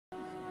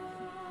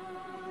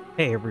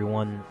Hey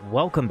everyone,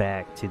 welcome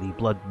back to the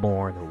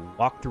Bloodborne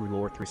walkthrough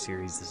Lorethrough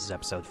series. This is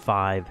episode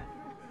 5.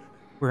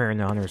 We're here in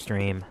the Hunter's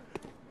Dream.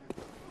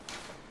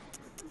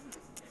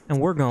 And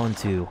we're going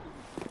to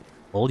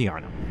Old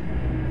Yharnam.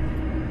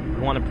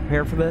 We want to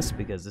prepare for this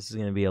because this is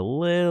going to be a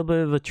little bit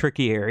of a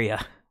tricky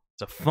area.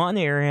 It's a fun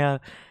area,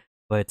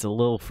 but it's a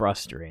little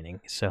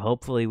frustrating. So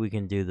hopefully we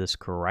can do this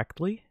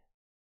correctly.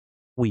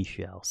 We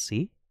shall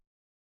see.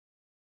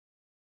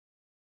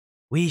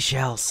 We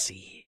shall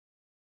see.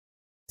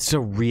 It's a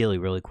really,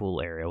 really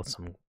cool area with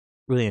some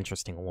really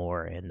interesting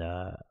lore and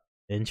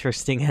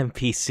interesting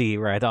NPC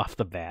right off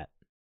the bat.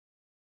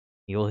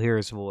 You'll hear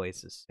his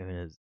voice as soon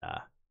as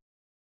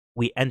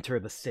we enter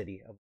the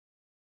city.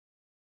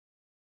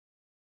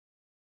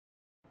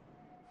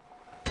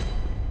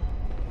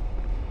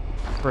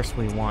 First,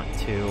 we want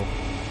to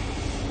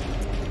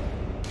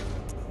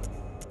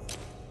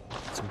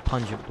get some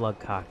pungent blood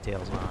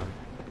cocktails on.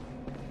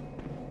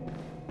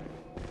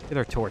 Get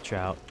our torch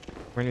out.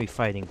 We're going to be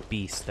fighting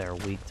beasts that are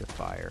weak to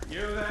fire. You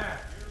there?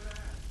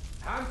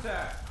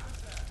 Hunter!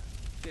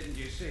 Didn't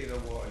you see the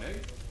warning?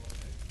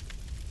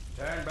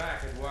 Turn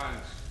back at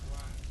once.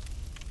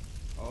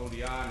 Old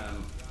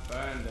Yharnam,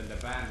 burned and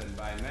abandoned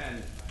by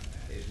men,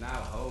 is now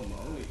home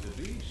only to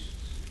beasts.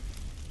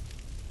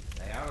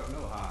 They are of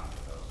no harm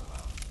to those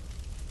about.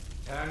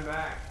 Turn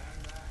back,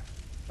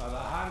 for the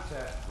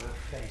hunter will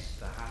face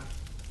the hunt.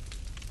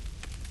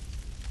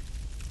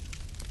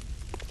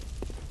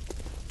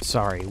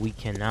 Sorry, we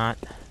cannot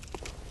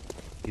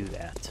do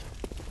that.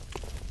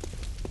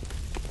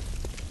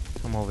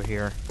 Come over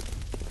here.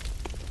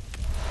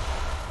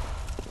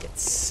 Get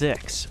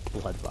 6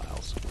 blood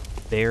vials.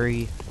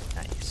 Very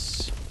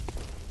nice.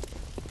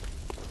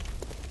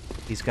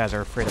 These guys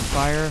are afraid of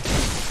fire.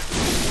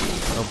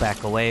 They'll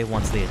back away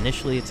once they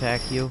initially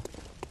attack you.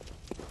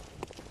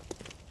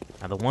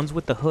 Now, the ones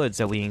with the hoods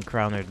that we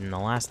encountered in the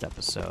last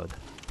episode.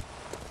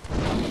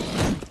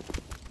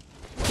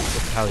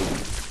 Look how he...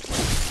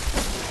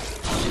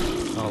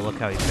 Oh, look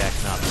how he's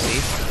backing up, see?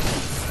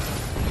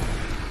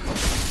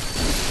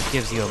 It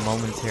gives you a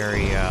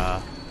momentary,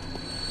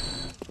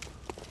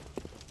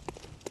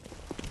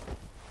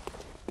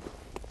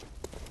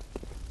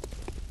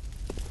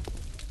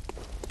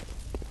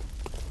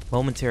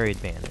 momentary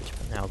advantage.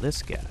 But now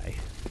this guy...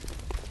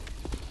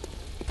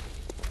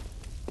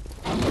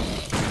 We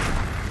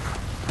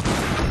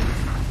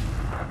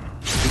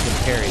can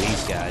parry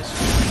these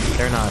guys.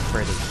 They're not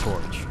afraid of the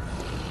torch.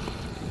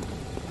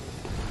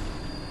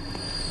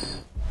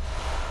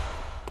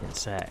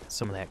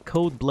 Some of that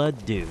cold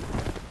blood dude.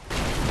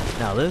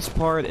 Now this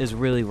part is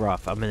really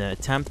rough. I'm gonna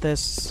attempt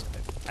this.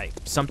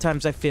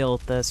 Sometimes I fail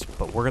at this,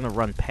 but we're gonna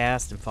run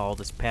past and follow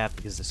this path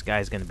because this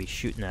guy's gonna be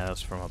shooting at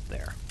us from up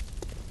there.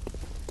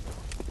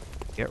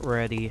 Get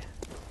ready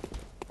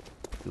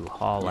to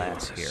haul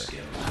ass here.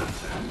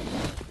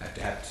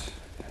 Adept,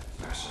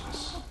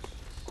 merciless.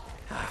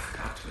 I've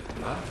got with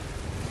blood.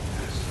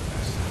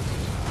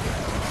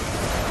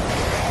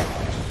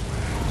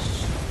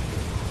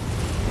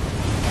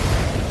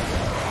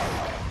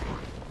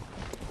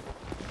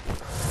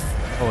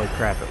 Holy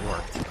crap, it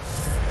worked.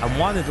 I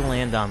wanted to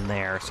land on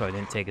there so I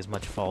didn't take as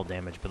much fall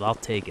damage, but I'll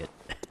take it.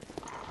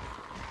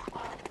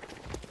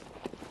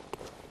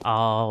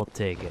 I'll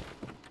take it.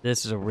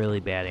 This is a really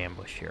bad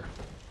ambush here.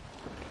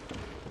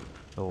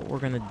 So what we're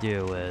gonna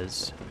do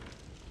is...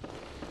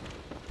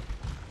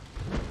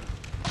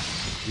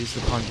 use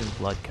the pungent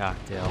blood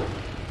cocktail.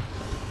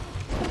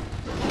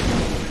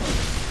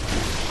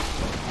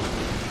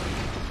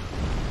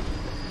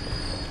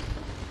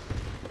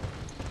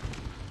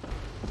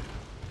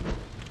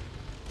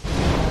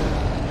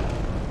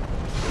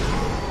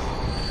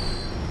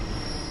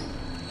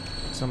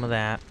 Some of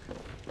that.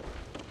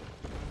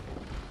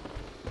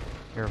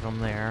 Here from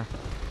there.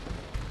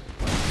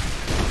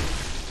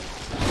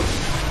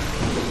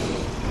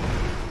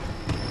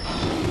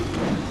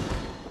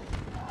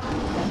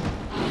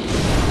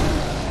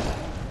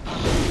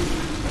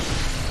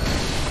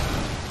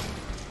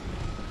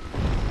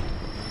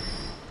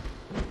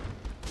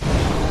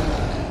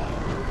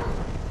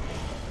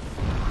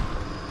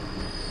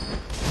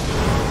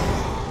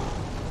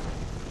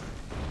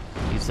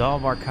 Used all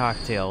of our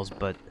cocktails,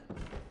 but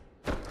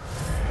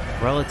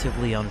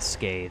relatively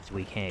unscathed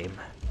we came.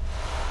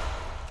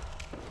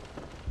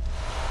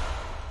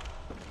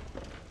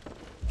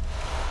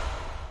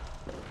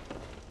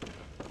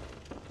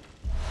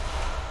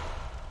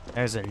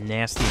 There's a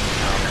nasty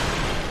encounter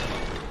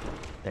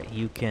that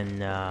you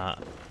can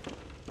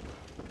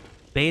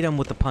bait him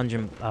with the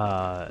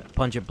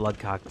pungent blood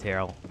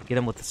cocktail. Get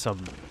him with some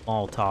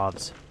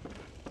Molotovs,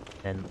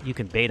 and you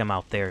can bait him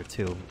out there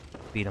too.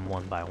 Beat him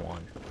one by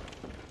one.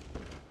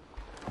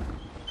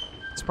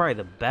 It's probably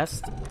the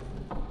best.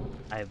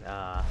 I've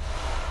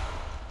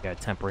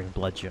got tempering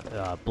blood's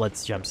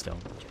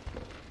gemstone.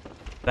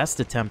 Best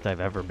attempt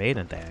I've ever made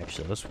at that.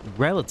 Actually, it was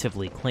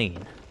relatively clean,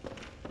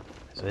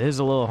 so it is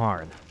a little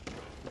hard.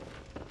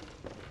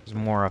 There's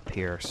more up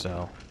here,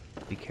 so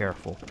be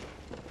careful.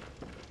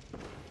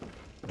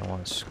 I don't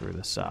want to screw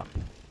this up.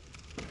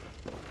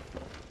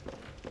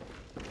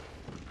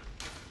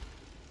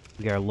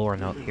 We got a lore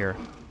note here.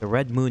 The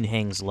red moon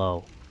hangs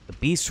low. The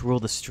beasts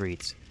rule the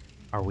streets.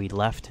 Are we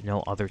left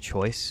no other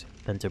choice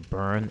than to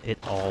burn it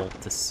all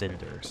to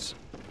cinders?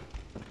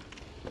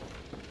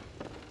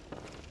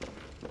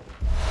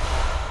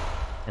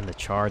 And the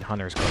charred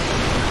hunters go.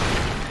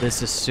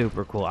 This is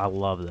super cool. I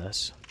love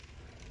this.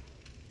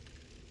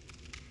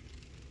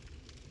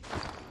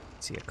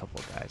 See a couple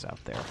of guys out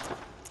there.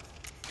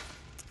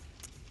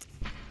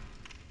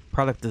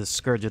 Product of the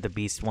scourge of the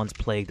beast once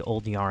plagued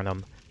old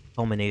Yharnam,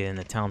 culminated in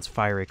the town's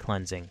fiery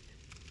cleansing.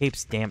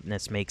 Cape's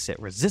dampness makes it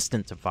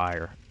resistant to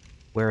fire.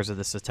 Wearers of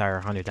this attire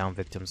hunted down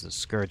victims of the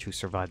scourge who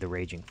survived the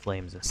raging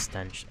flames and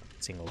stench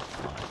of single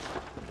blood.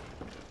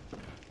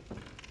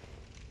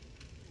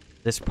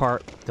 This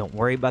part, don't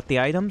worry about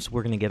the items.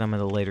 We're going to get them at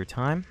a later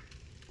time.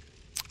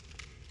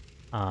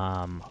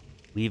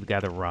 We've got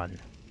to run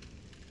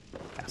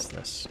past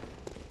this.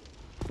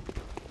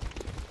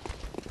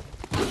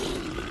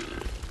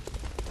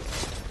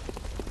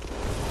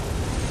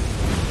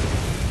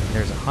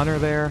 There's a hunter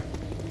there.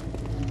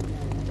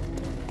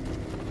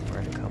 We're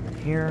going to come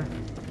in here.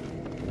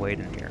 Wait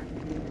in here.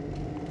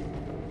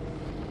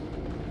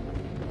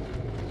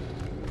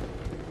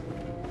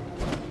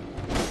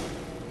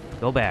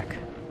 Go back.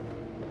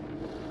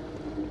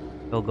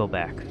 He'll go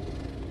back.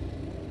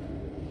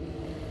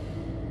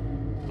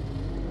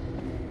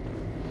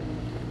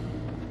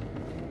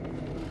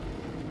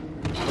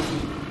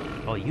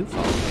 Oh, you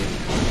followed me.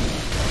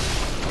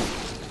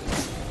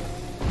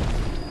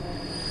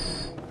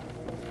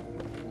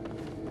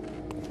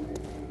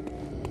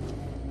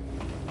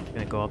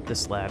 Gonna go up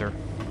this ladder.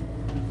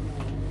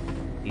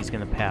 He's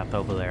gonna path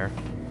over there.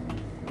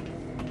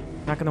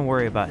 Not gonna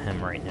worry about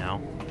him right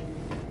now.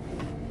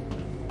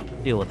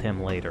 Deal with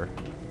him later.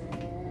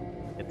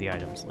 Get the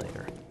items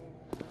later.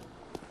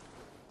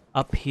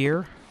 Up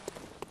here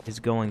is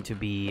going to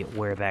be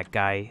where that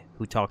guy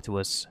who talked to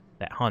us,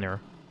 that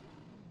hunter,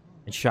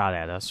 and shot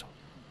at us.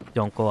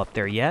 Don't go up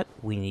there yet.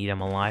 We need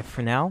him alive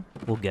for now.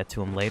 We'll get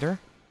to him later.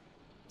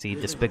 See,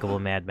 despicable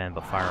madman,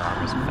 but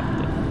firearm is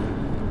effective.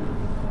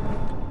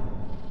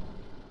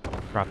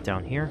 Drop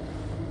down here.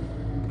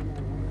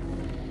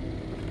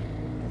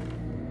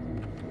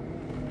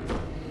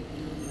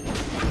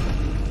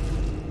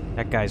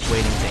 That guy's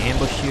waiting to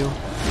ambush you.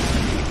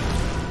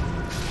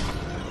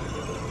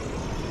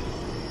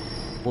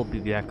 We'll be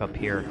back up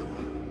here.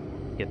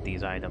 Get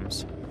these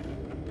items.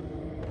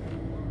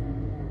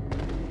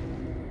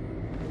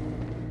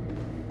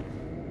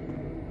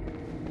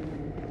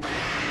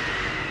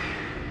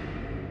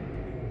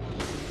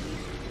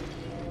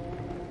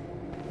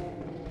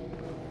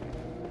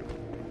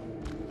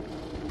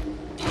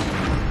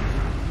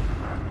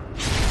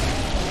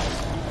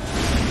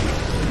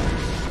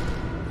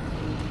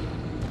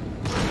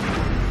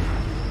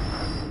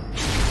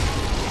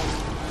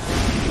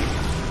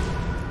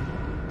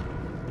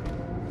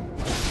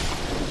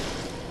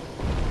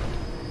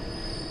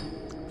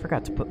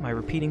 Forgot to put my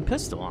repeating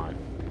pistol on.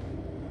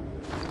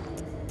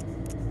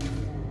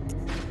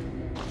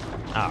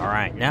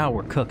 Alright, now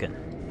we're cooking.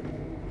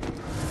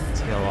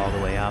 Let's heal all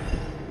the way up.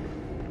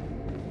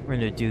 We're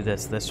gonna do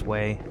this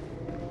way.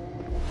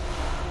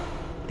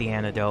 The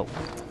antidote.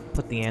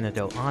 Put the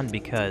antidote on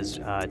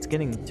because it's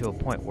getting to a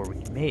point where we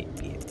may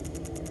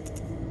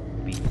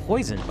be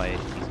poisoned by these.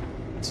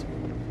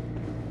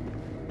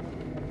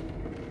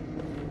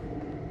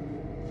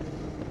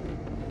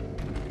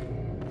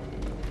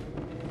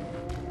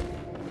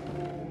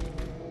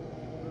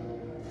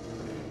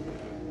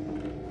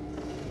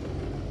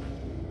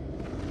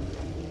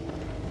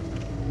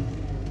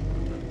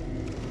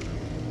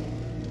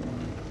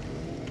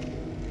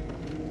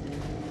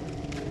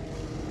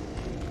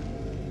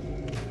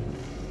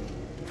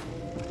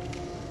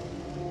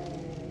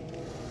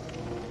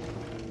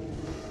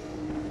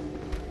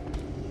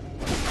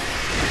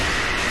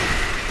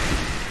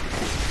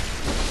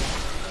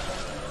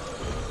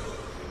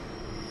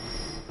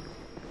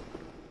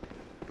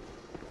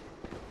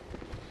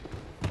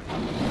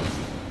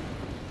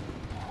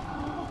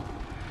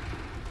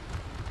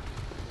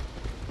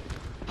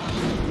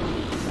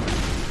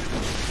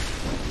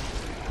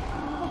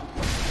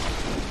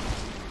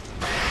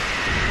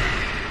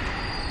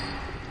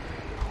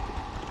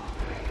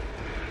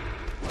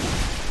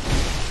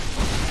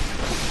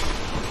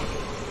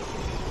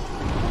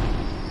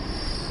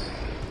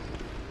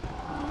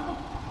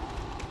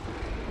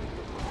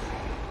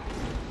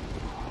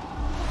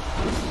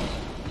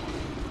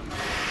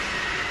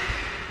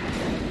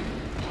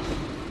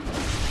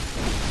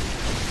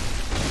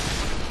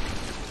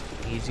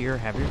 Easier,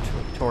 have your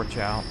torch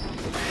out.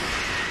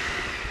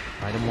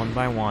 Light them one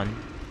by one.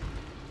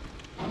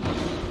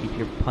 Keep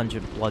your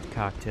pungent blood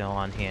cocktail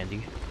on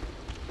handy.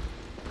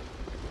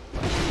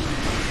 The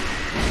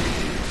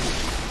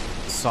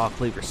saw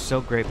cleaver is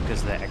so great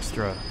because of the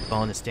extra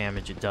bonus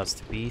damage it does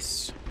to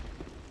beasts.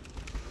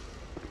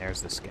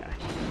 There's this guy.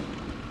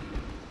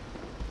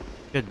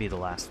 Should be the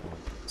last one.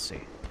 Let's see.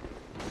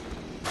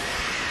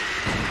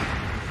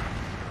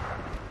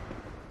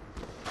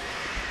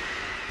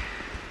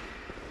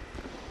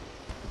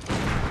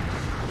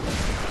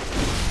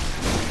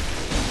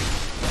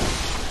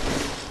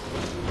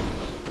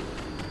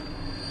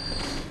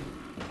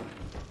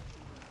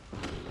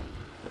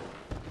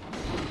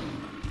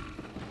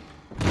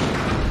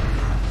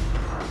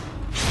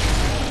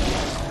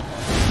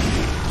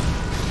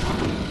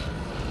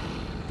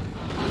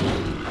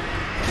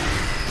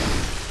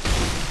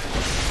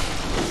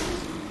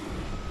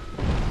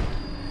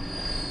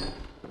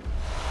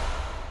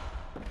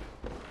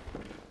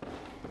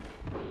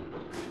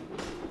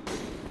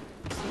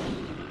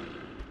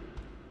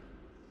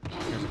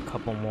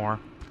 couple more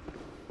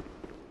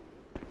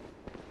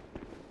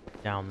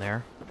down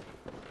there.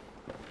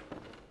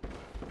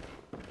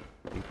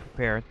 Be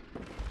prepared.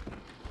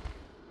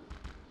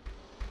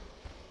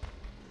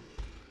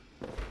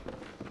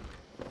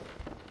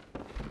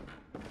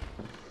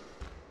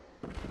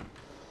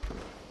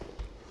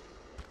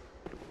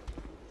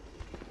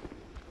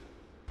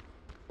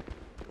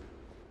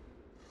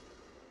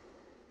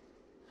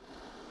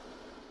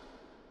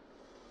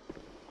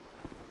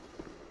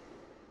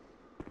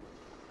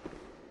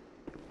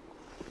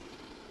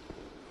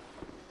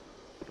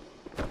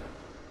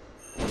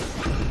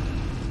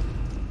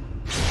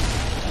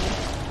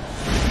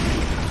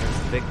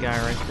 Big guy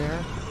right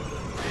there.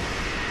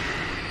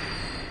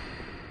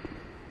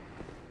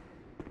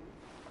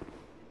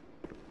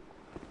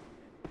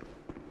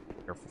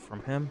 Careful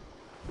from him.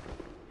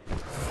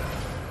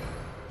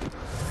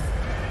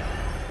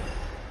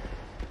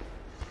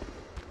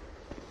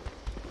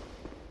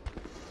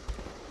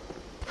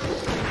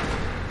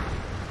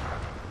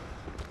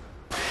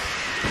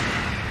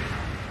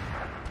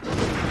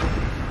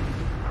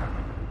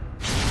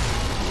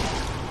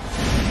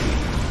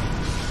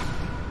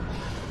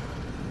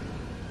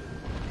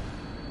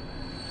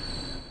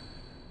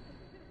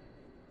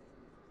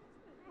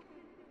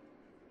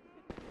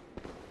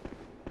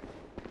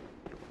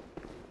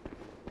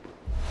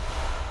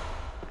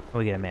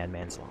 We get a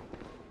madman's law.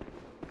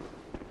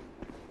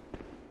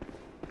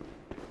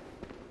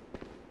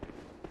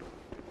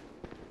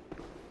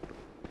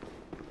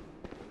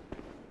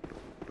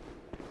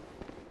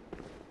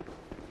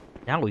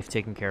 Now we've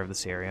taken care of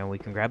this area, and we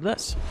can grab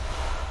this.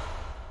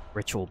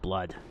 Ritual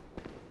blood.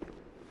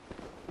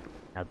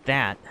 Now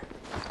that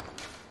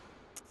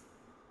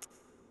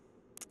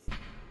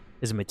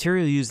is a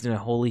material used in a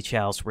holy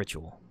chalice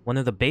ritual. One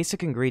of the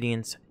basic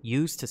ingredients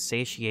used to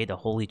satiate a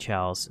holy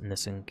chalice in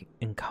this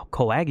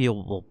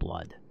incoagulable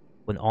blood.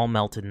 When all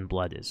melted in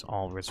blood is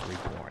all is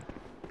reborn.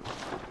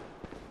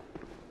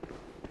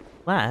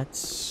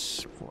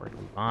 Let's, before we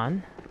move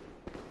on,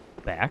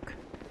 back.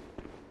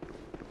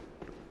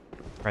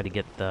 Try to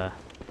get the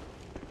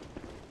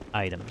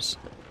items.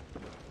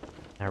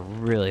 I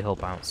really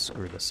hope I don't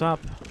screw this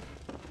up.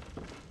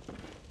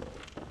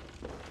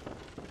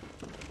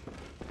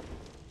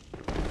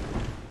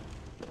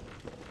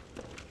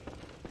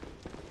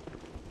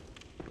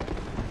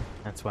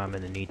 That's what I'm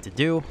going to need to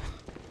do.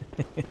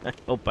 I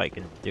hope I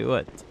can do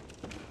it.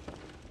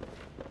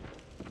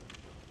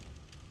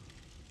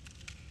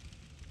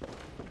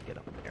 Get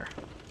up there.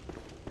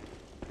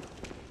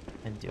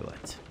 And do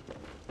it.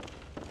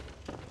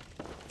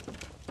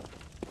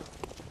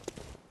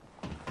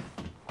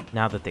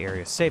 Now that the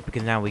area is safe,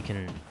 because now we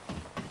can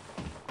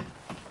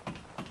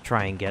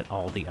try and get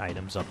all the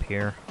items up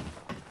here.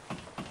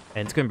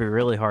 And it's going to be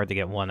really hard to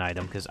get one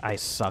item, because I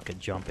suck at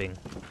jumping,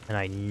 and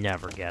I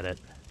never get it.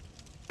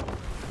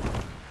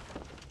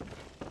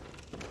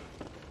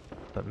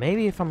 But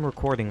maybe if I'm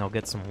recording, I'll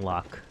get some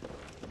luck.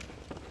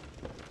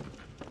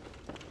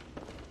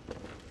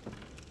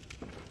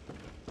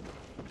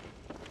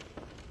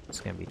 It's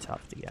gonna be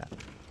tough to get.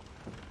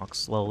 Walk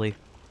slowly.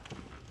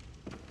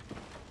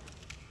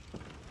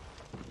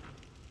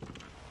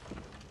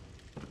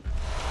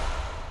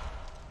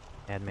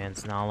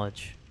 Madman's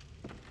knowledge.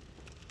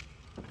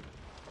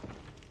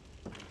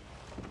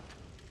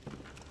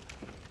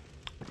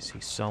 I see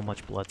so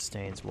much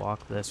bloodstains.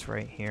 Walk this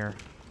right here.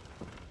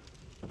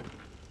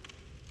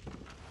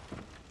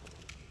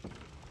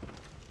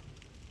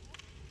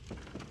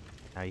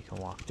 Now you can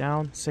walk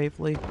down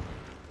safely. Get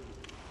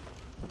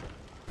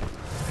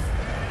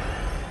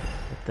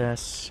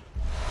this.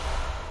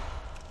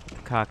 Get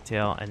the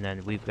cocktail, and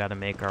then we've got to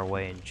make our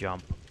way and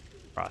jump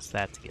across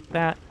that to get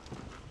that.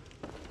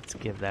 Let's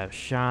give that a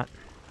shot.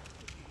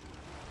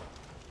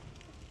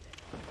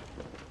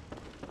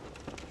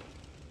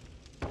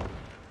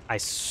 I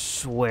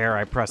swear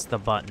I pressed the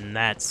button.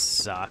 That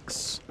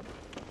sucks.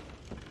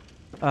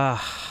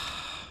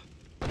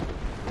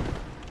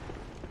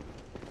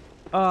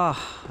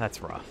 That's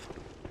rough.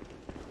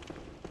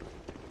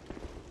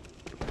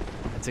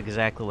 That's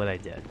exactly what I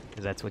did,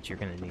 because that's what you're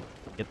going to need.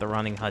 Get the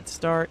running HUD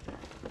start.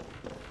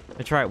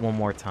 I'll try it one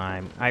more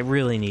time. I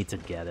really need to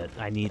get it.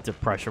 I need to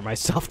pressure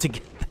myself to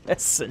get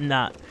this and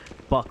not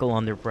buckle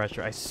under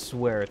pressure. I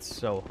swear it's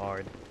so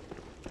hard.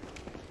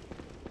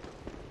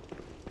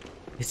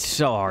 It's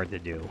so hard to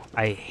do.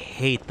 I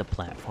hate the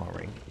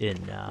platforming in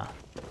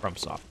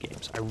FromSoft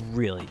games. I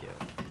really do.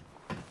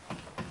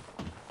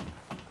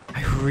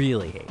 I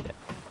really hate it.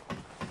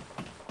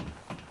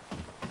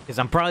 Because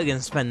I'm probably going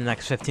to spend the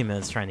next 15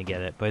 minutes trying to get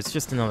it, but it's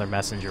just another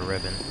messenger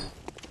ribbon.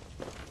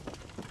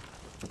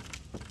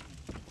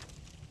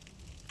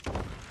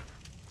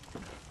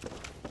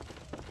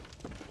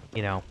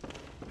 You know.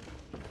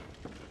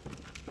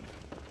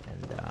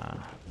 And,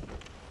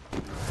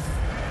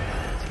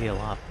 let's heal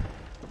up.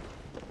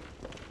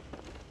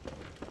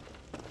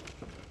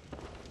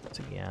 Once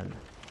again.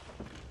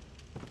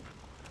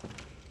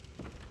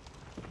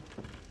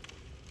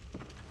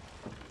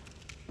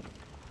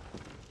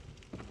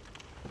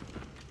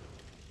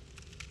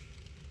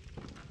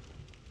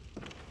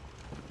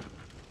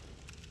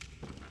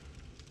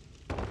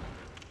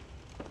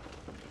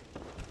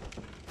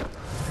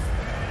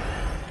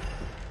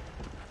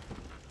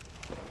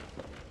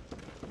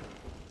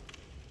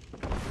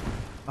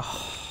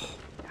 Oh,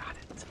 got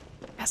it.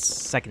 Yes,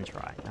 second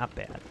try. Not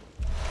bad.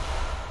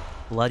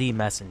 Bloody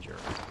messenger.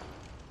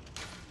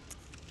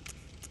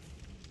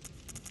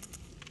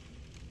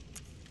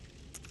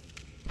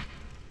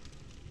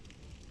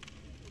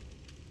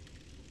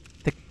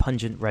 Thick,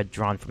 pungent red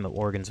drawn from the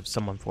organs of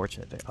some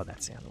unfortunate... Oh,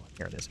 that's the other one.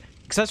 Here it is.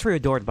 Accessory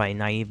adored by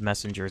naive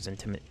messengers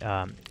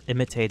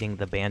imitating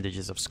the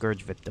bandages of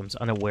scourge victims,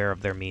 unaware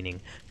of their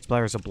meaning.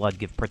 Splatters of blood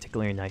give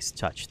particularly nice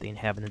touch. The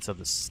inhabitants of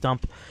the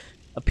stump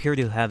appear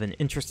to have an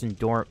interest in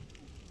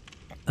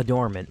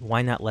adornment.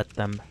 Why not let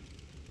them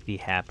be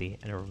happy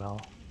and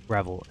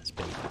revel as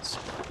babies?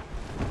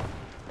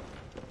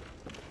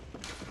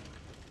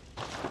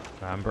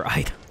 Remember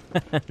item.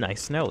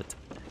 Nice note.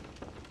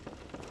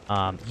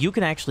 You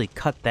can actually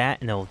cut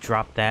that, and it'll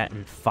drop that,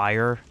 and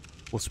fire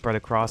will spread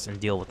across and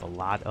deal with a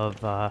lot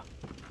of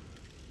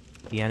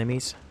the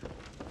enemies.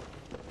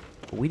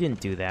 But we didn't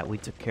do that. We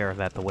took care of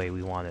that the way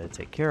we wanted to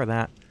take care of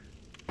that.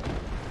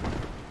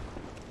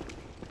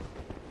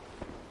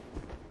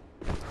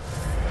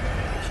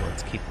 So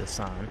let's keep this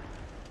on.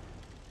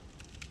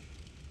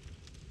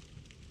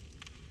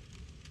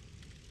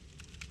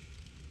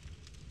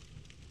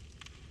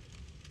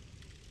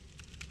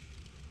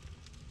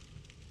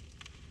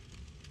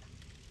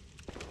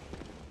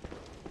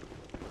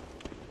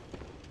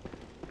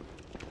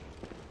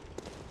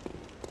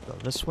 Go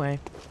this way.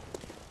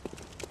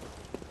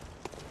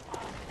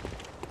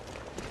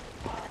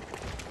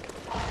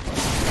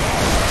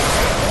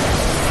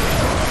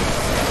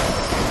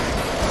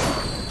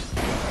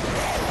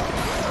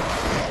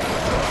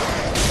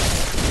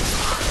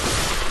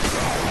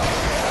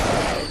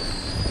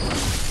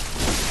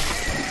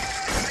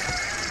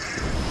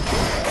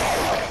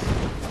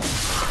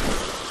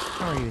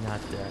 How are you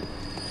not dead?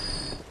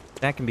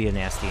 That can be a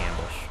nasty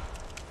ambush.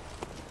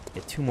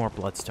 Get 2 more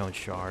bloodstone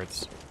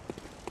shards.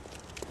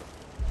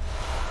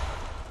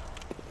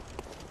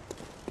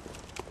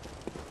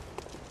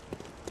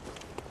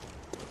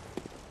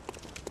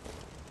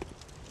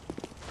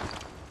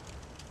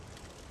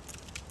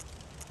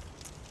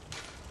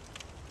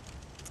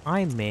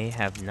 I may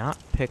have not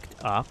picked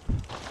up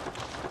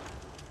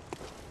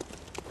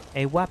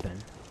a weapon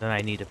that I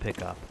need to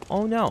pick up.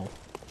 Oh no.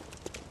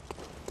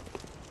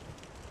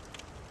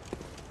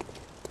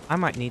 I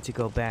might need to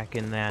go back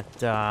in that,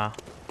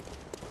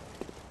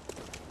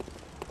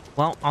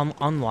 well,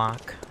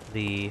 unlock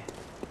the...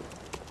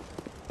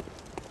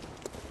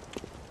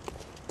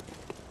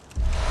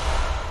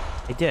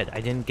 I did.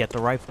 I didn't get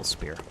the rifle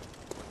spear.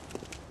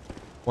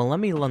 Well, let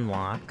me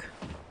unlock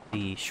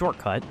the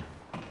shortcut.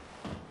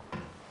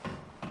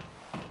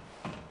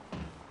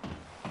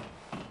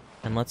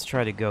 And let's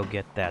try to go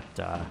get that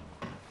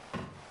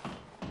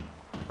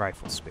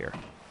rifle spear.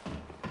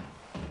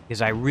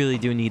 Because I really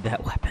do need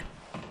that weapon.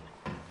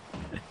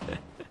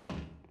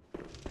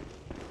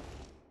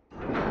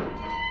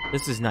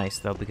 This is nice,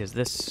 though, because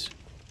this...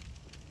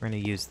 We're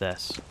going to use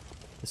this.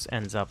 This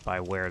ends up by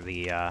where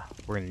the...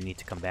 we're going to need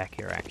to come back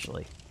here,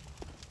 actually.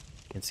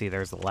 You can see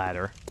there's the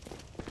ladder.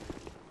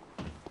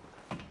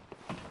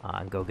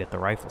 And go get the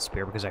rifle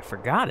spear, because I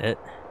forgot it.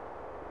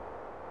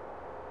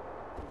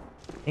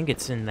 I think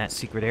it's in that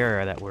secret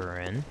area that we're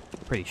in.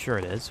 Pretty sure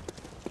it is.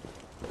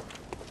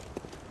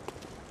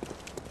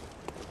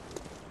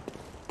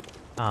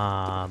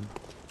 And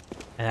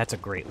that's a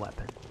great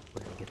weapon.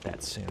 We're gonna get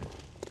that soon.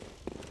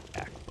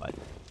 Back, but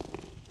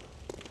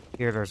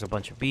here there's a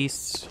bunch of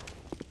beasts.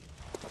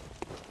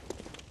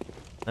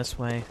 This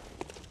way.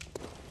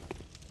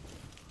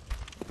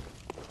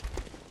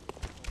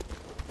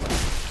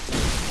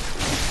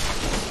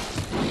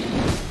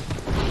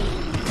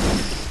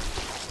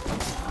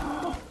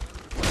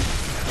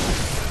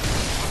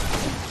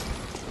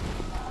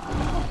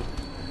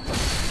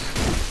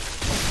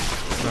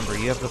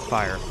 You have the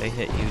fire. If they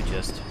hit you,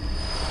 just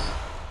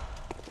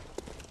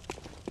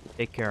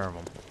take care of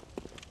them.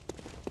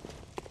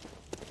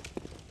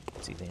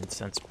 See the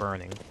incense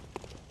burning.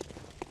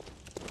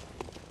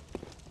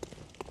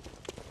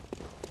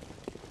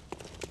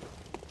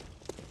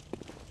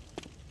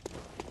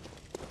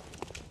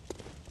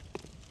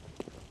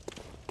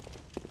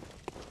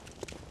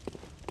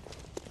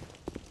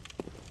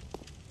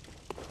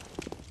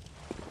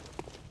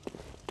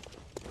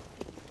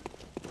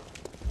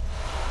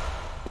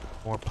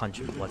 More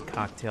pungent blood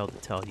cocktail to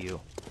tell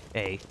you,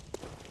 A.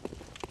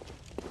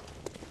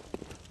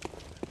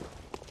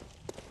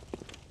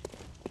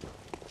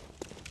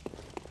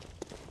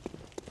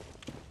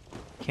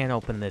 Can't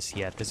open this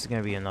yet. This is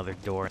going to be another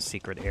door,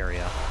 secret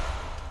area.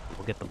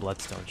 We'll get the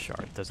bloodstone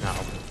shard. It does not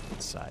open from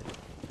the side.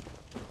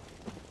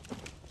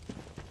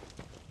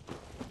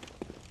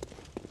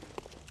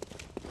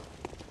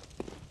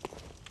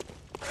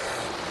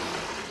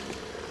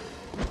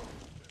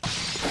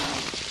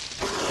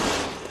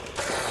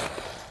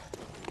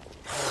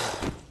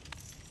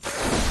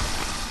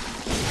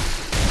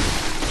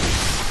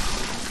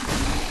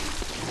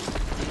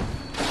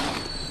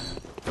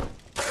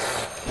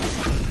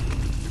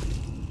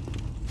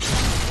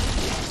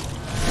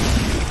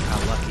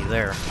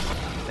 There,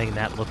 making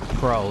that look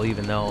pro,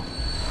 even though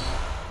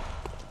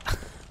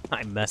I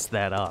I messed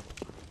that up.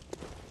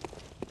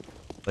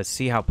 But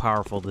see how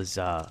powerful this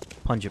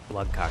pungent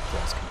blood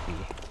cocktails can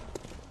be.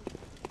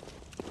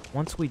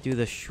 Once we do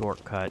this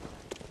shortcut,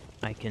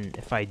 I can,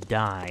 if I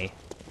die,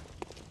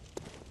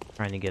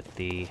 trying to get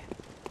the...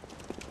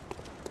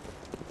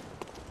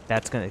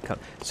 That's gonna come...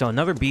 So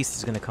another beast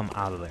is gonna come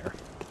out of there.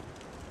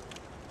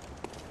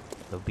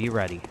 So be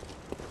ready.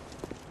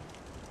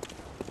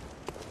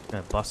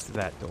 Gonna bust through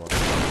that door.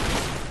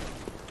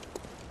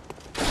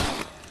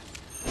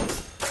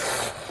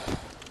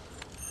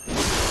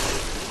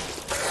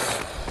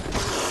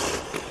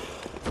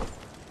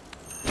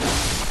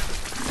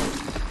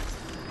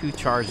 Two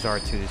charged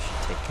R2s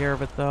should take care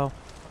of it, though.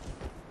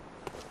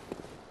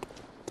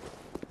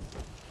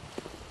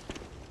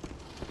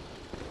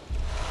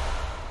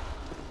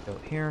 Go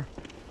here.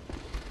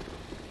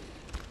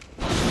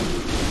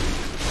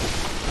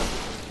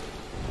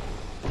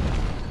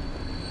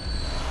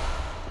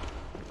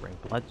 Bring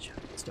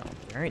bloodstone.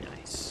 Very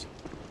nice.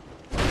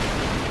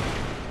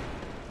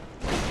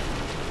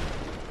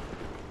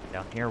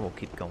 Down here, we'll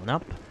keep going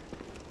up.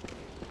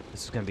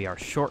 This is going to be our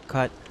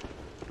shortcut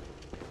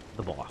to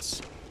the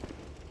boss.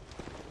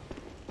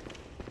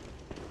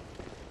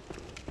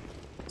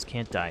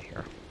 Can't die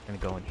here. I'm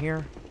gonna go in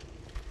here.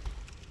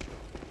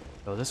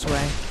 Go this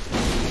way.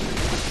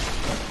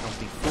 Don't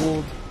be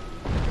fooled.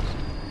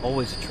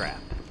 Always a trap.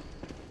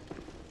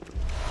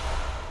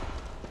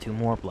 2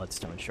 more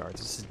bloodstone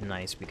shards. This is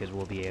nice because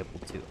we'll be able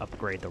to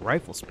upgrade the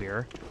rifle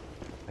spear.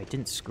 If I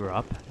didn't screw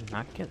up and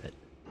not get it.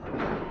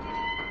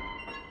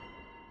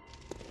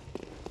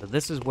 So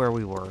this is where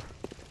we were.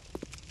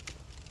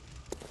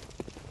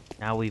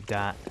 Now we've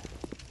got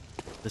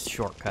this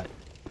shortcut.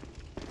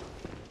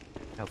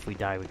 Now if we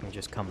die, we can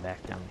just come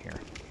back down here.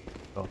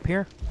 Go up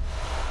here.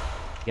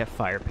 Get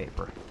fire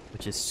paper,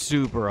 which is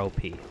super OP.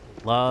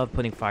 Love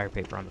putting fire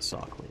paper on the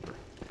saw cleaver.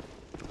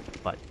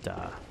 But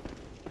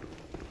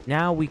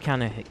now we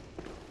kind of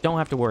don't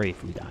have to worry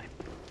if we die.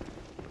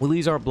 We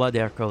lose our blood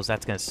echoes,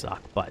 that's going to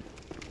suck, but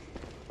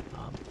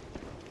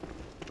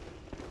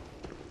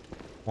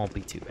won't be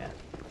too bad.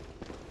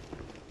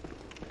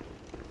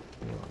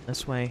 Go on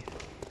this way.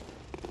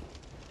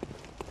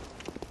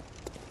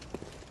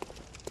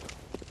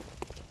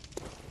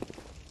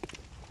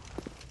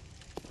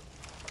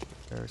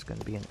 There's going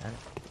to be an enemy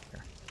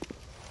here.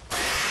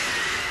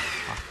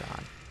 Oh,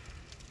 God.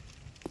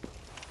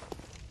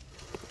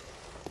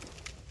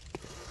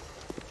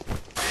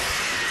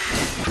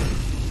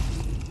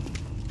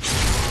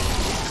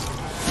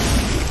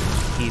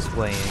 He's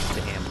waiting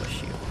to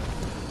ambush you.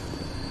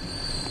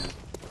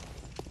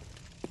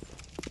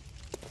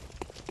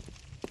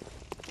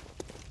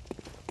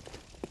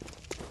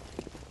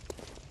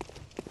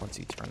 Once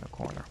you turn the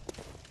corner.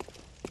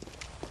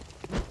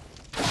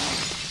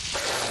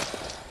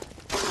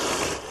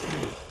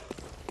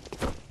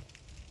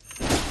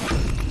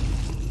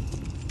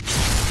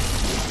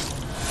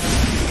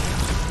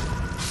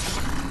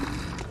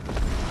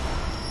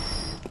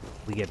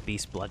 We get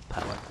beast blood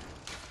pellet.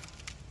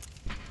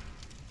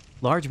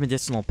 Large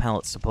medicinal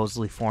pellets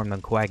supposedly formed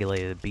on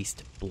coagulated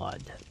beast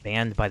blood.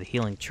 Banned by the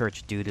healing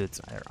church due to its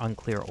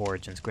unclear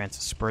origins, grants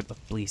a spurt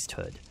of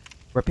beasthood.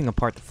 Ripping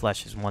apart the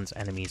flesh as one's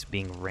enemies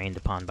being rained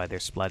upon by their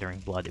splattering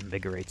blood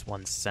invigorates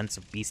one's sense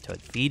of beasthood,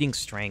 feeding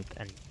strength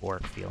and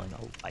euphoric feeling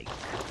alike.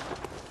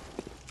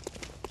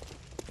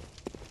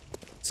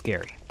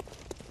 Scary.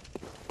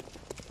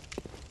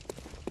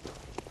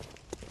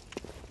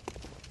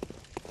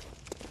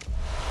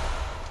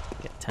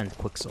 Get 10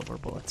 quicksilver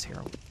bullets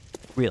here.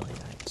 Really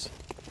nice.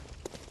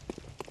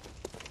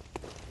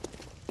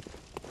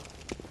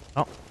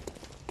 Oh.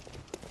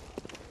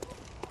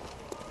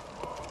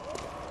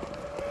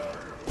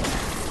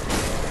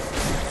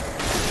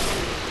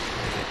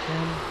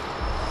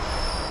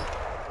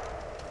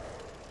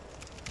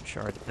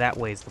 Shard. That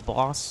way's the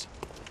boss.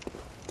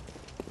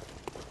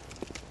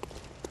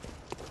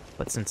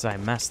 But since I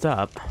messed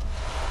up,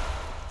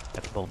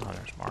 that's the Bolt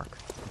Hunter's mark.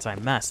 Since I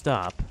messed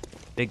up,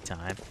 big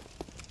time,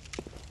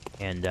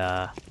 and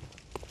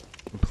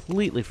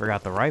completely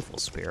forgot the rifle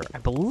spear. I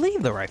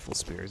believe the rifle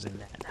spear is in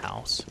that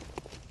house.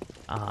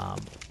 I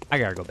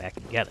gotta go back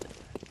and get it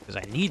because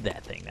I need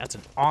that thing. That's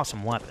an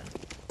awesome weapon.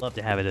 Love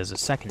to have it as a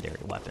secondary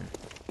weapon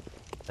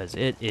because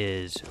it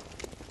is.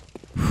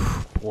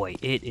 Boy,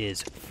 it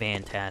is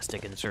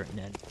fantastic in certain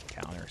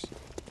encounters.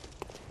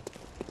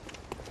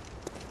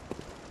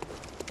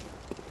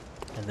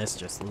 And this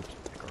just loops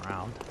back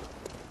around,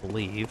 I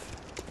believe.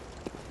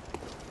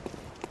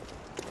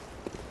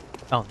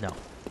 Oh, no.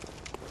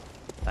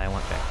 I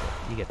went back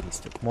there. You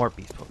get more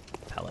beast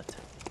pellet.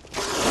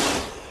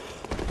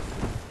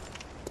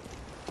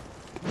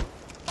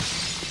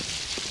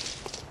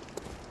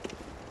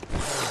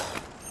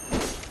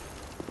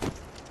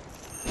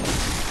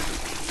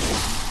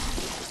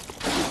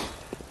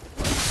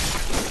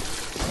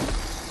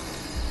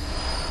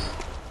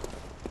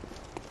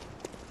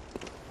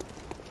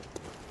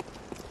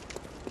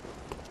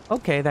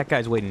 Okay, that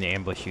guy's waiting to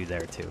ambush you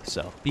there too,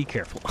 so be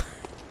careful.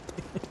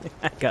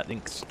 I got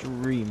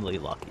extremely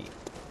lucky.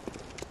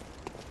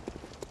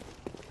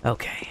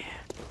 Okay.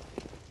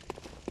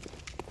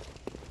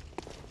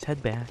 Let's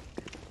head back.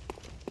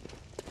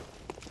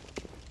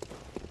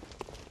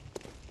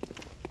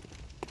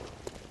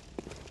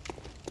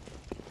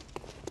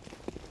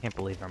 Can't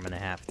believe I'm gonna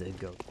have to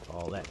go through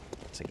all that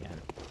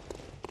again.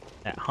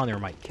 That hunter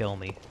might kill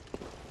me.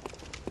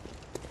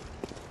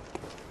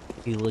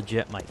 He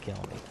legit might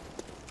kill me.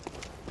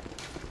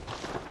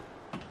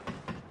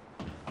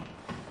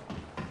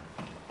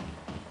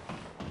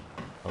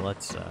 But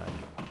let's,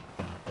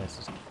 this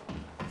is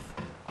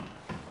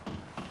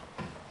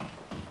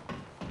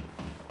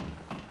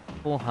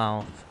full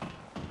health.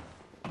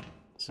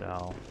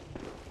 So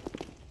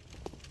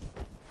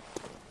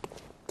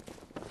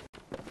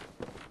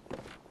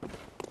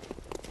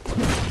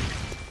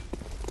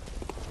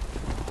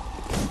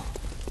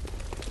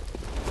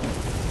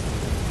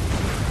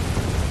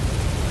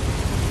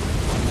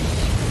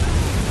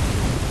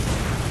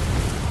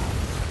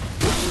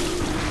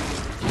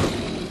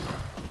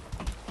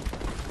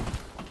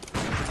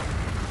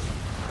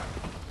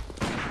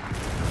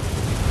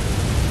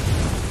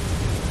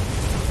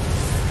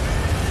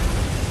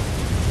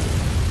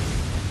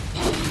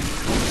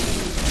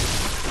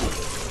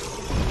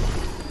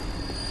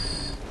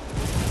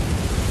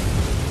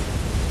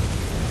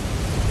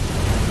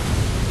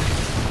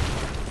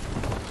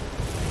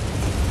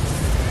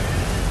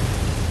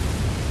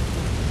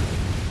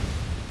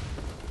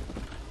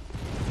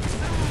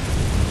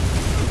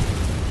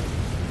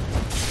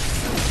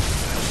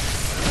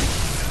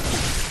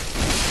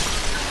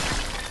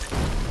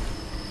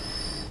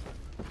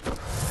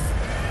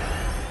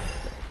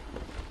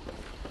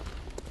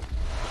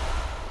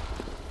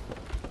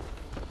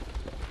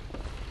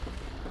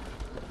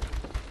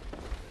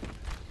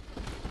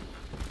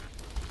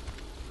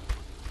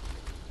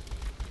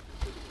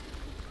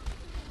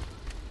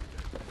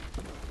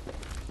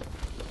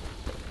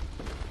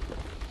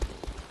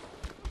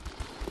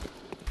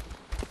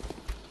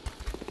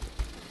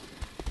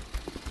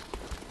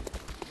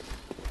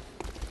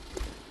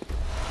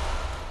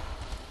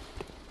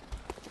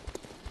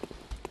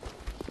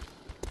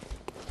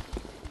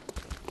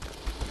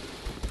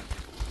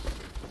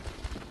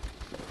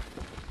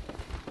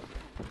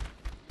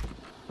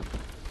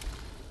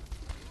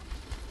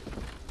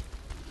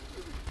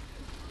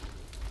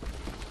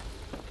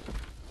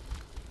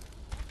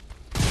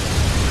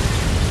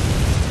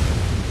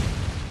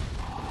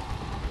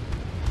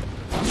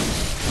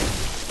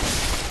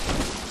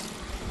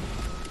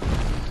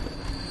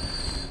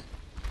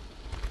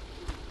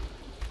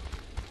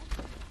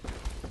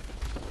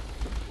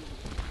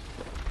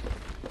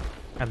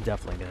I'm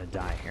definitely gonna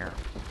die here.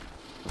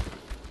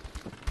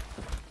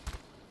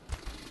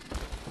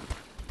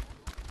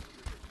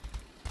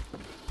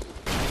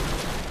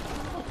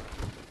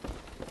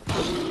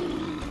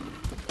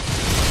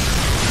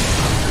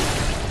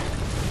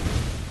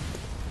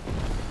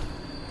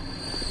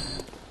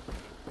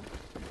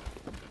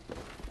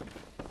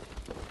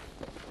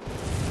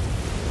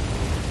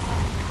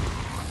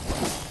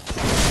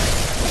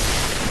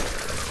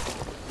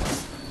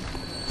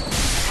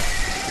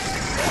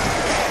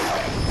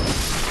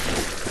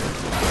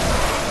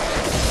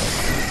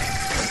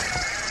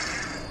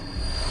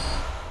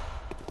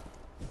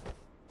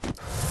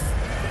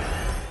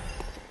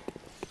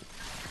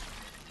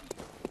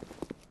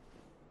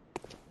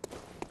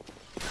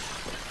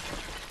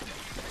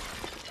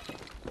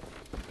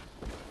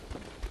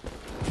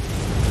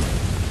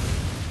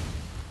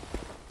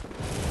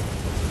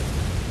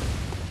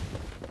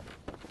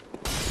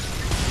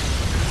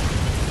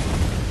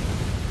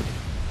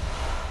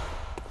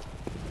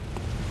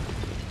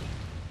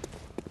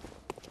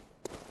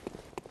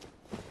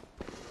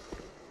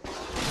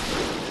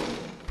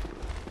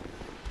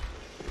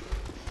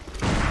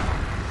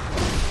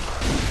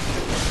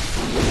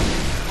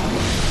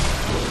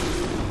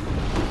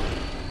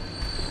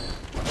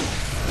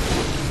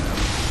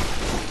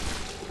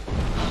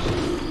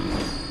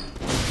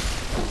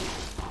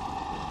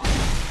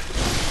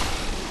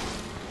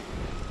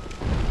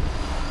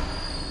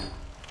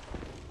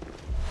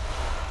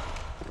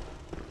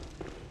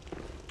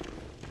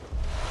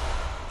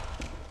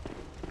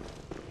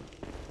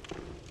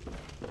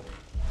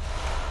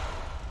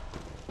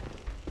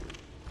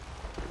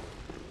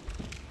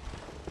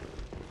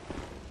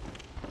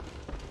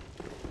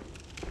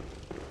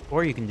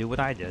 Or you can do what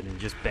I did and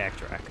just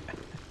backtrack.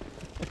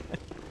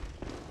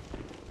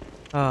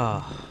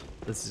 Oh,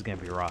 this is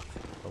gonna be rough.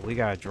 But we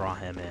gotta draw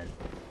him in.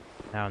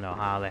 I don't know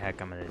how the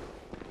heck I'm gonna...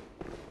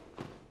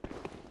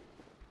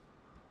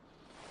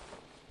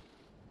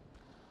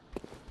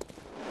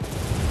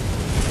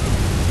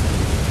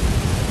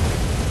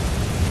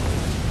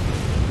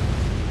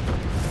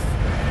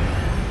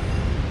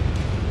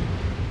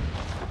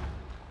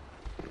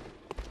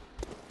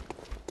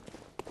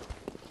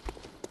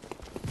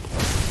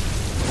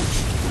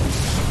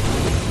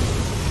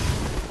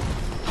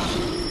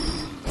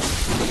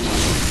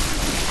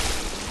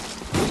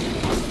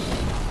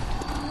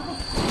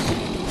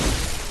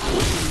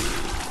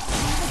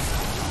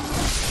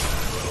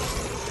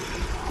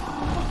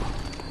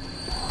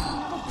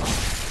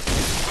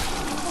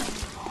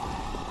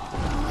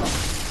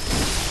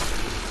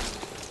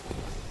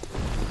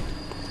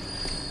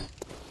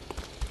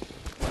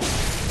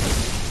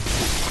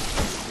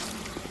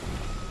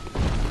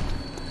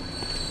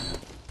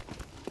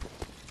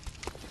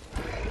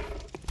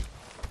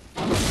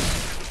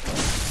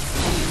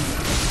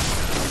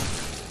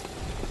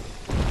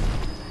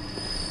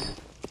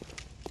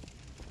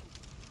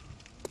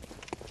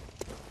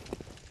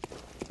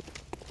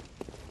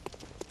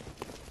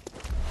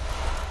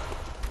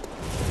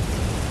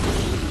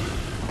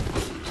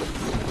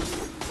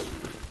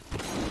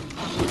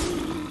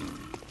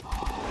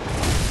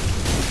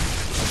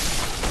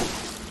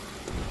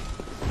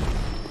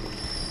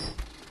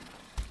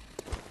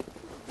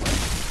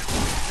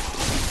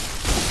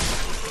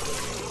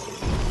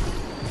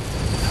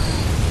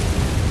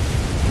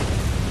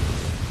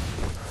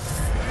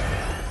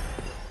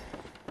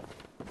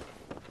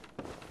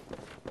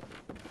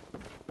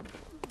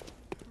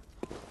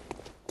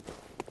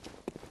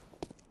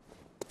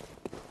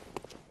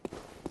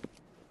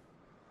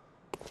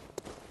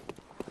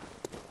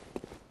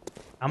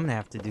 I'm gonna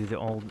have to do the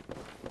old...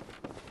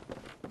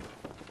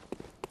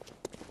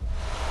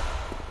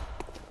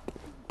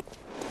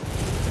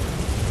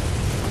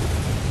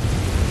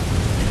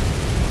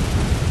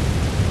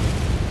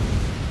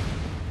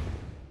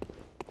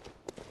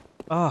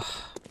 Ugh.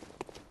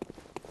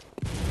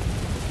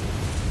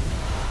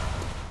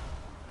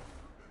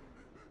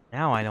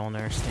 Now I don't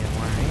understand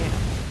where I am.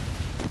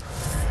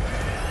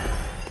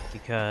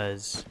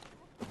 Because...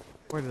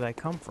 where did I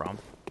come from?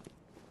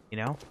 You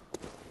know?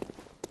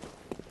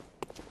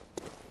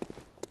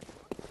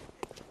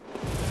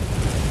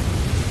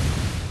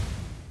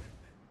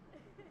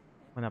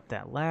 Went up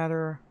that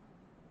ladder.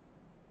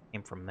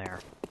 Came from there.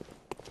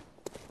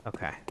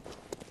 Okay.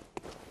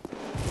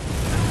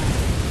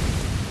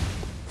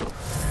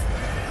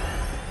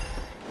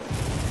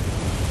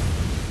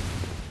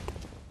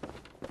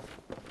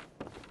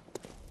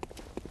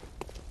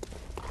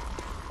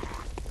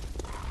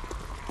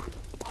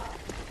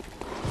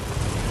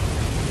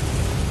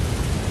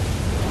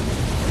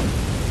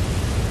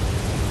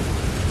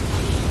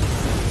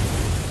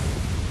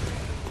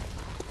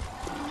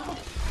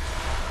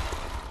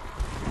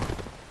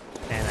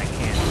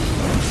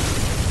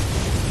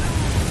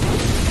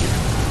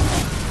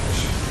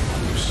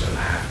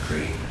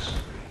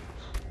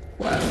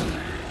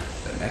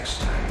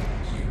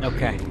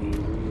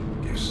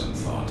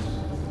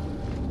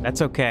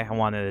 That's okay. I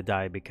wanted to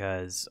die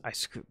because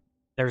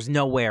there's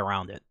no way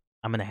around it.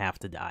 I'm gonna have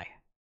to die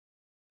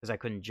because I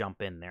couldn't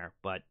jump in there.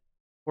 But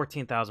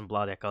 14,000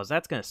 blood echoes.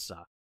 That's gonna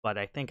suck. But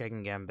I think I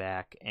can get him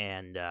back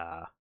and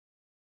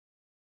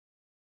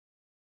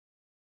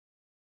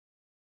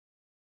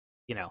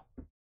you know.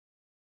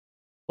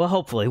 Well,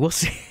 hopefully we'll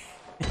see.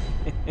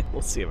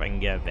 We'll see if I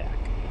can get it back.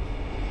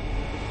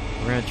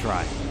 We're gonna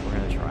try. We're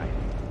gonna try.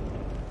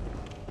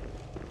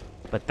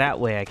 But that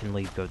way I can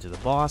go to the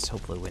boss.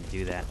 Hopefully we wouldn't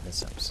do that in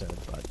this episode,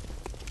 but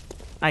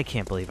I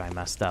can't believe I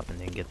messed up and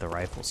didn't get the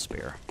rifle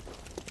spear.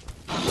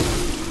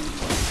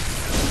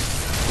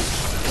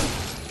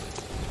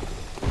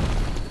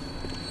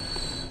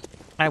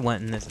 I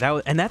went in this,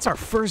 and that's our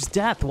first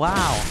death,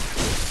 wow!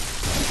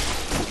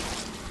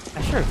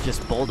 I should have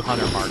just bold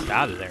hunter marked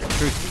out of there,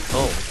 truth be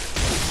told.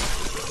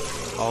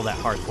 All that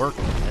hard work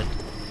I did.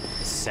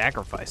 To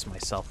sacrifice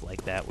myself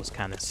like that was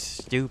kind of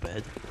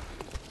stupid.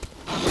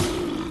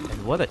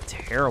 What a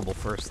terrible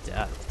first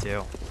death,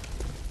 too.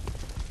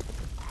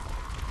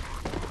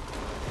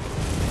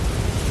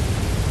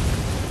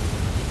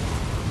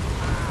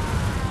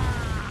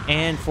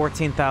 And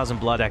 14,000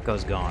 blood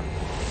echoes gone.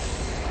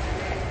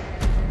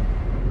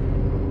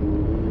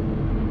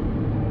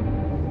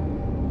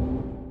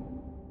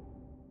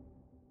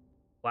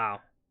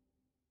 Wow.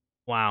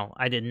 Wow,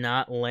 I did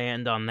not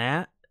land on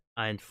that.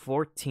 And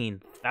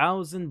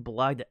 14,000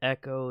 blood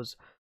echoes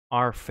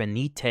are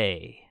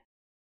finite.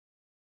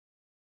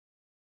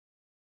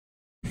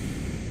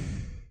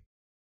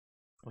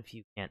 If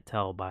you can't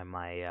tell by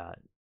my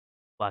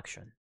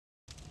reflection.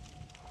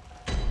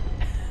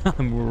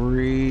 I'm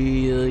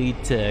really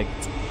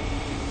ticked.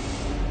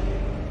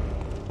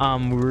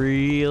 I'm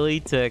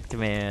really ticked,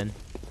 man.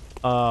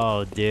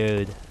 Oh,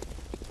 dude.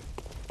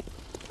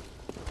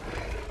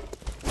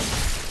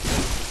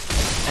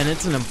 And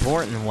it's an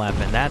important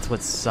weapon. That's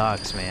what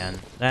sucks, man.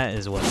 That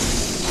is what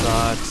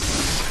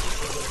sucks.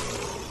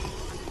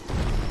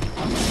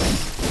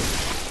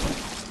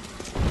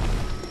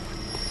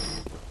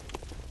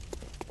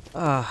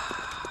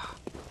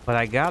 But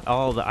I got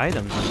all the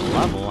items in the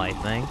level, I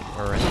think,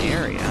 or in the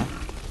area.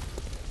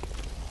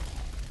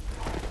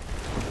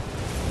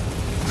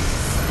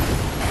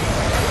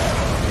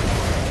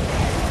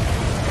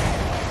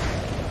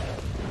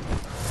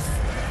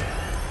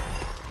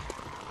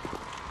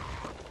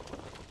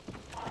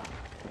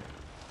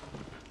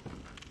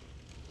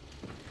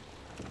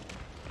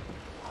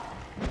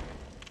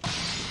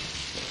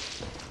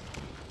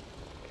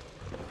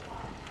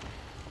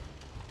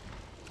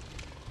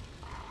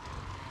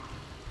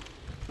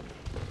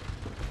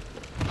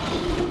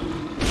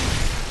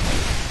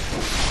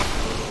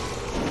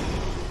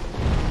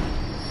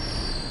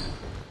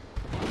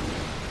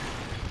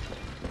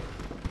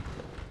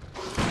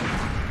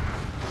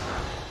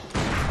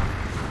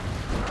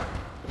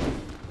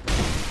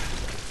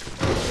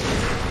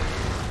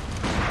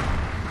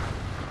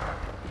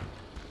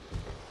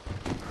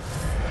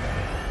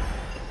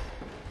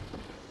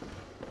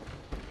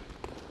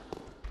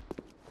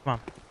 Come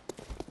on.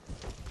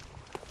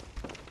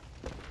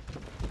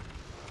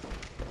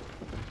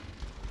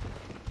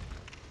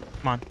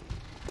 Come on.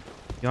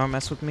 You wanna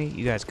mess with me?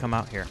 You guys come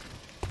out here.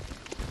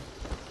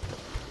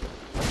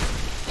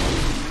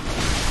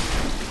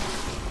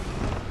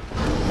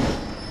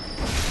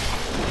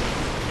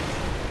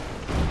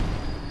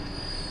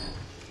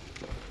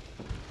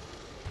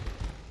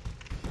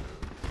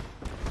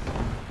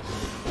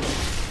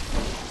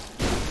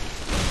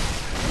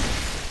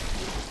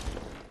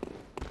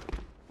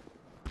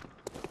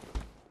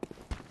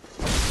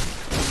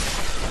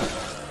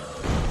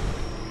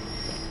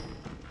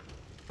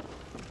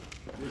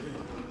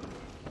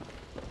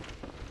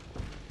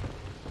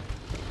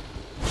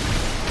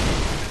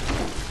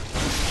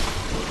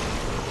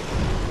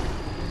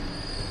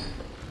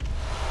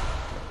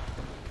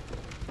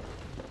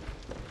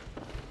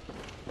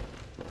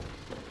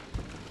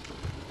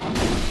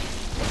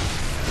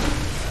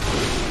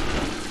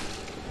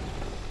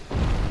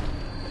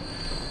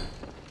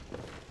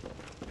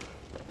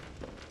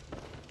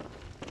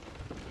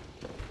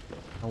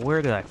 Now,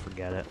 where did I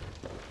forget it?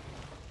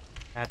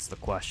 That's the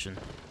question.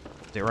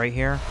 Is it right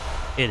here?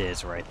 It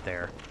is right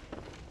there.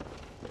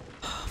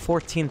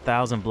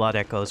 14,000 blood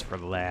echoes for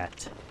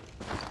that.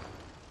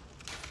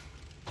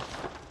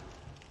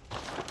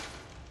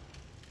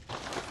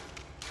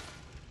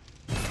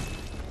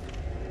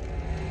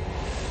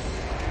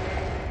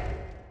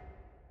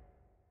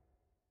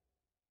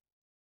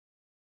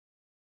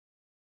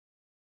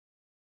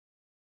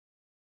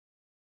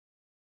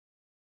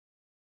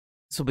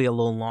 This will be a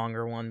little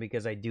longer one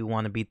because I do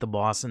want to beat the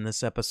boss in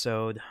this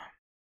episode.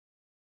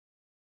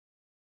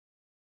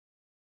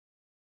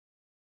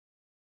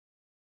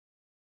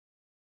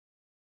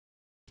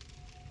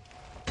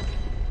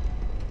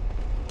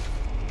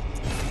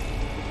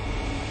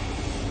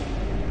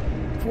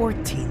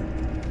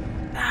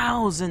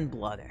 $14,000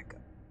 blood echo.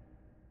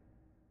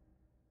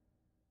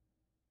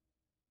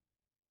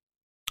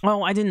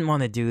 Oh, I didn't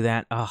want to do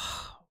that. Ugh.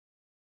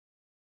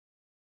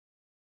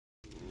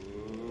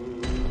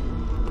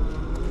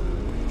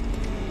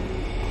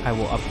 I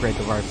will upgrade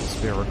the rifle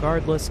spear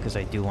regardless, because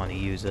I do want to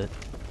use it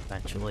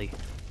eventually.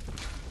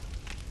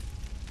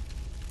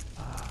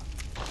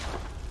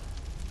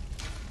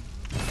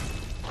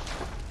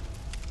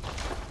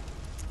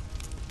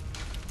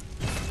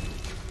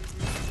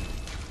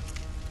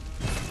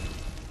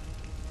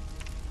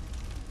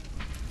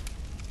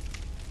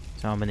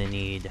 So I'm gonna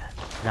need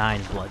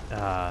 9 blood,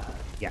 9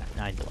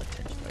 blood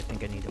tinge. So I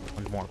think I need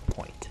 1 more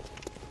point.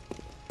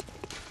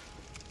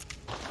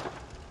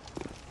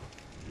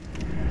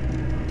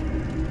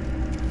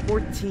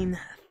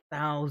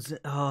 $14,000.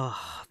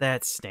 Oh,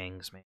 that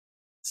stings me.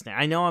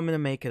 I know I'm gonna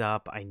make it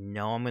up. I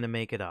know I'm gonna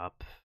make it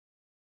up.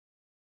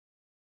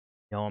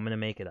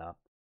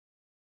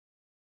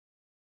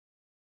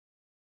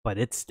 But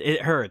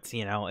it hurts,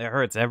 you know. It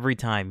hurts every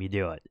time you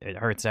do it. It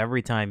hurts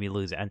every time you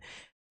lose it. And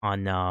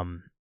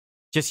on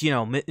just, you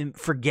know,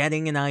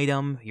 forgetting an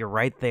item, you're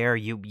right there.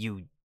 I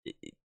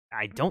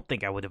don't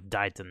think I would have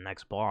died to the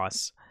next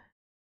boss.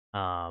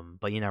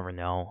 But you never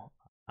know.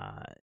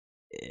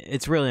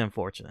 It's really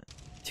unfortunate.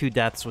 2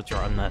 deaths which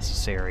are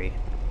unnecessary.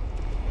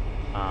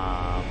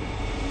 I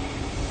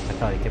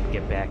thought I could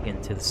get back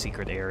into the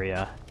secret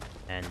area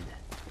and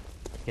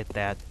get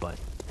that, but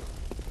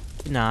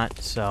not,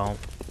 so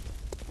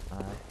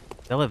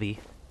Delavi,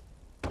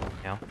 you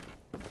know.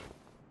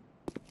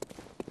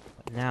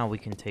 But now we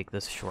can take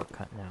this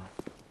shortcut now.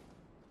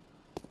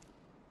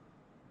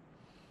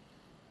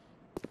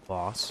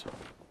 Boss.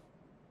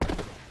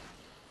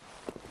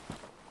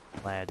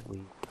 Glad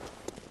we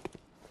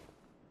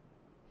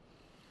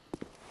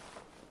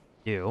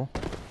do.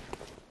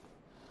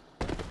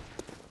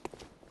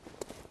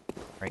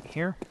 Right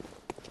here.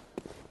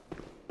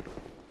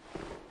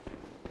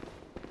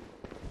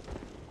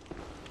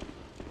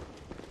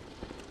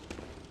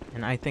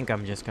 And I think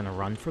I'm just gonna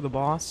run for the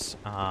boss,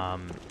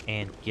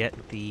 and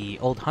get the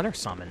old hunter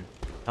summon.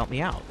 Help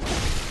me out.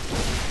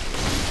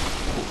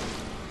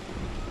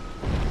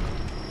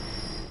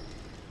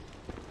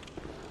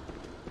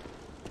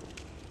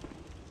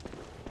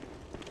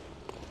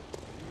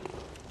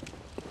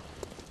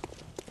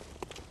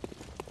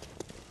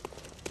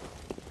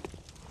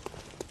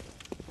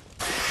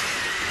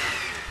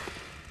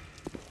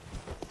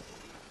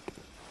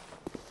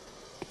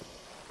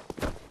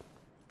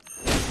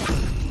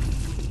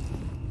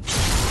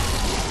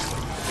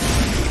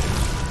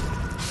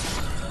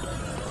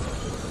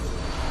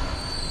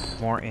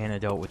 More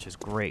antidote, which is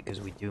great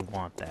because we do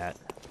want that.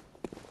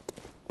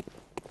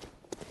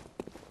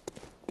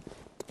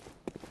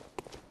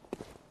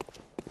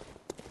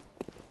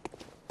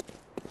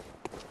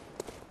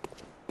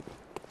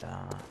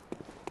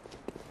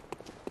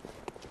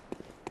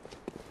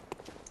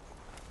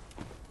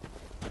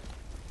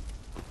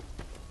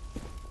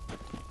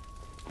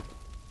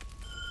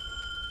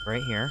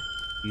 Right here.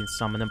 You can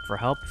summon them for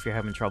help if you're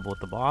having trouble with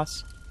the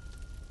boss.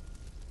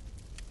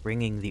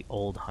 Ringing the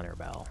old hunter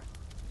bell.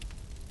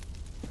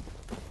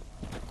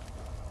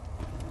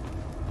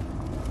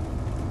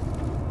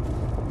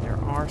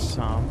 Are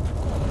some.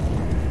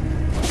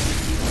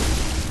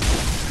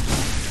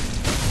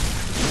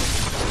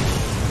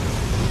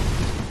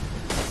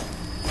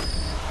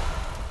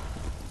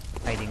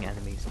 Hiding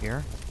enemies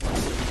here.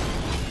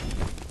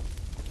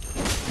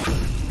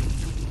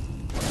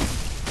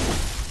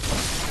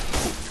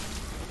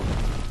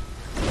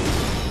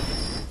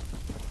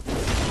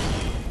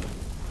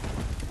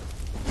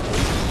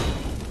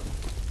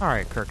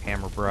 Alright,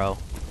 Kirkhammer bro.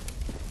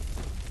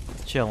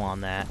 Chill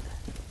on that.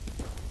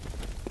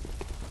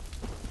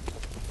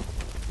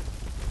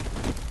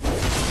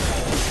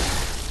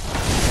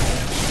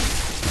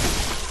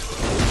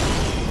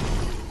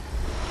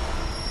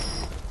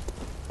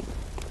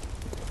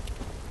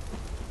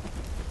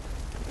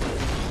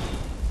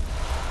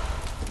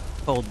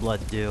 Cold blood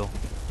do.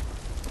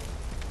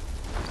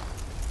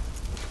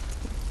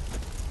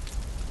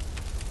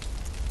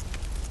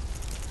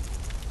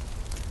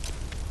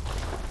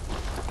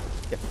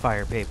 Get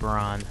fire paper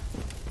on.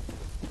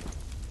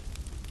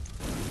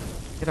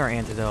 Get our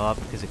antidote up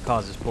because it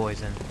causes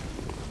poison.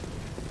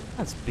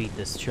 Let's beat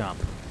this chump.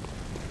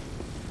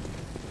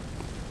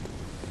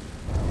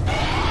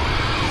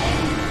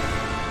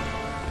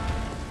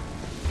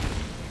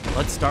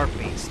 Let's start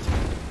Beast.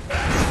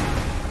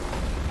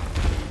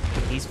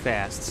 He's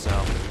fast, so...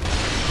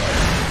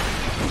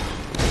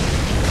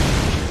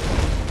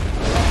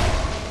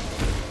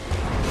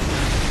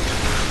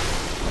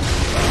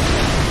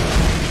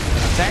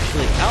 It's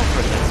actually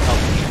Alfred that's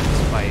helping me in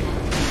this fight.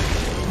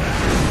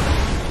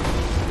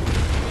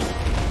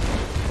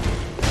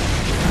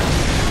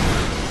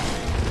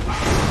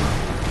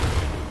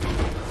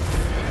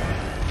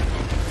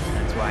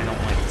 That's why I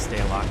don't like to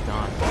stay locked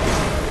on.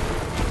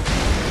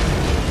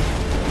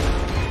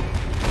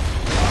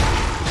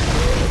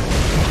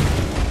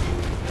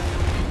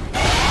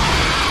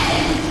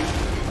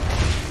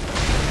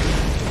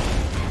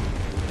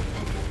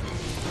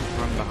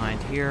 Run behind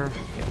here,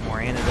 get more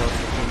antidotes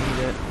if we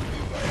need it.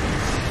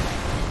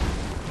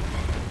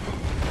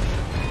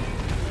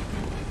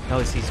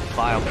 Notice he's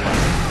vile blood.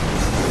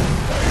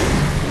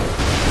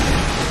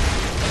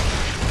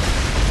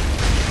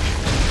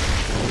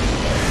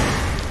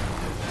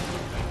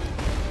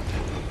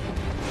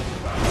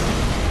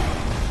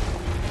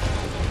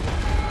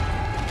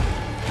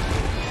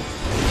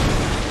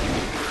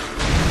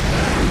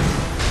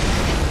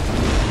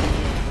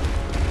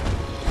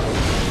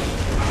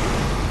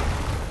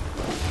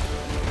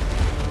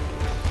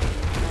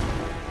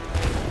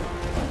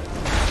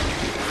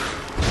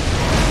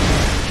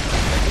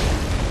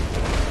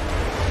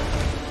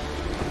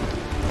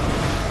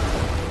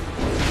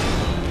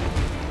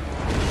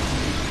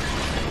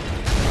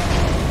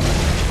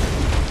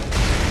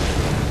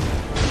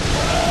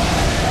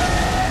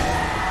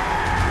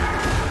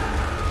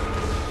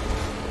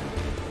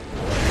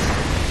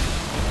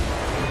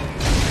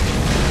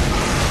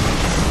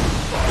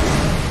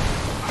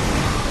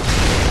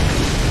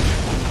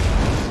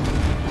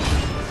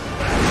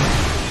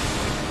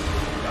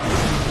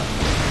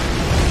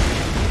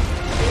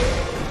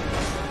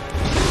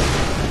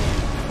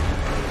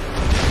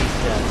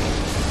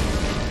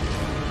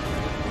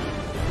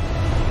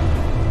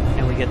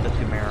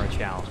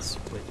 Chalice,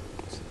 which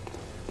is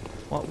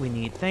what we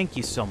need. Thank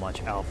you so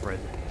much, Alfred.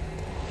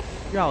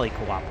 Jolly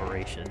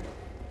cooperation.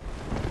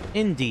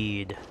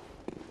 Indeed.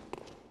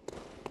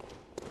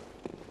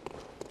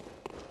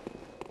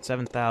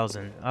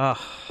 7,000. Ugh.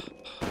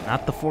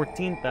 Not the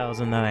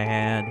 14,000 that I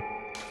had.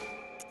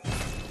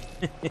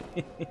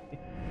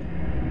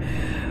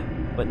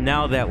 But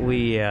now that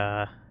we,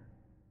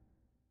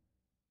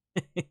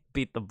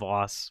 beat the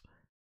boss...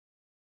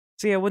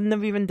 See, I wouldn't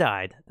have even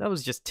died. That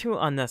was just 2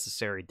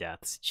 unnecessary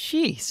deaths.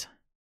 Jeez.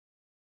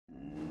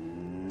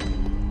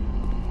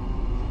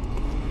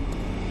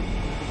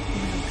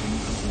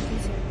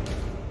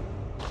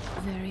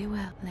 Very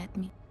well, let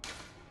me.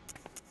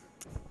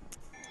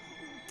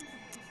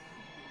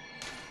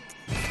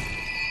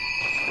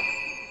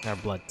 Our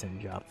blood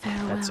tinge up.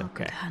 Farewell, That's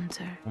okay. good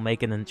hunter. We'll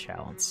make it in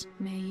chalice.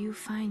 May you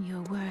find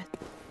your worth.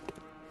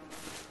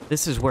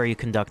 This is where you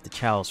conduct the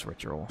chalice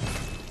ritual.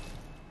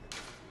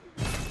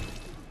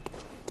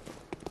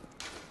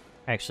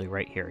 Actually,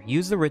 right here.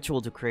 Use the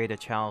ritual to create a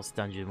chalice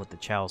dungeon with the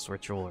chalice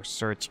ritual, or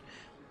search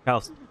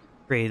chalice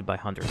created by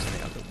hunters in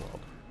the underworld.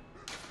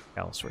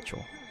 Chalice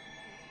ritual.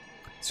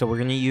 So we're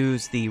going to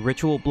use the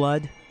ritual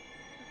blood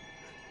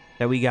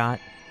that we got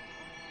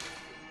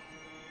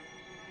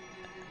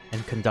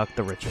and conduct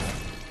the ritual.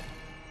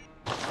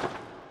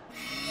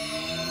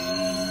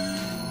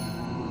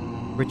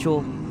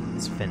 Ritual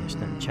is finished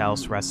and the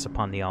chalice rests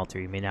upon the altar.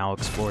 You may now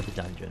explore the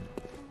dungeon.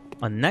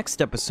 On the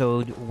next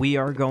episode, we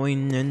are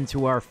going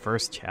into our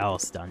first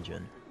chalice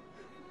dungeon.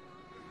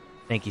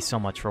 Thank you so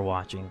much for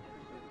watching.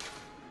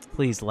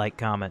 Please like,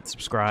 comment,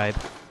 subscribe,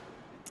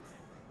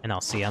 and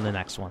I'll see you on the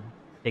next one.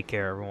 Take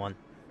care, everyone.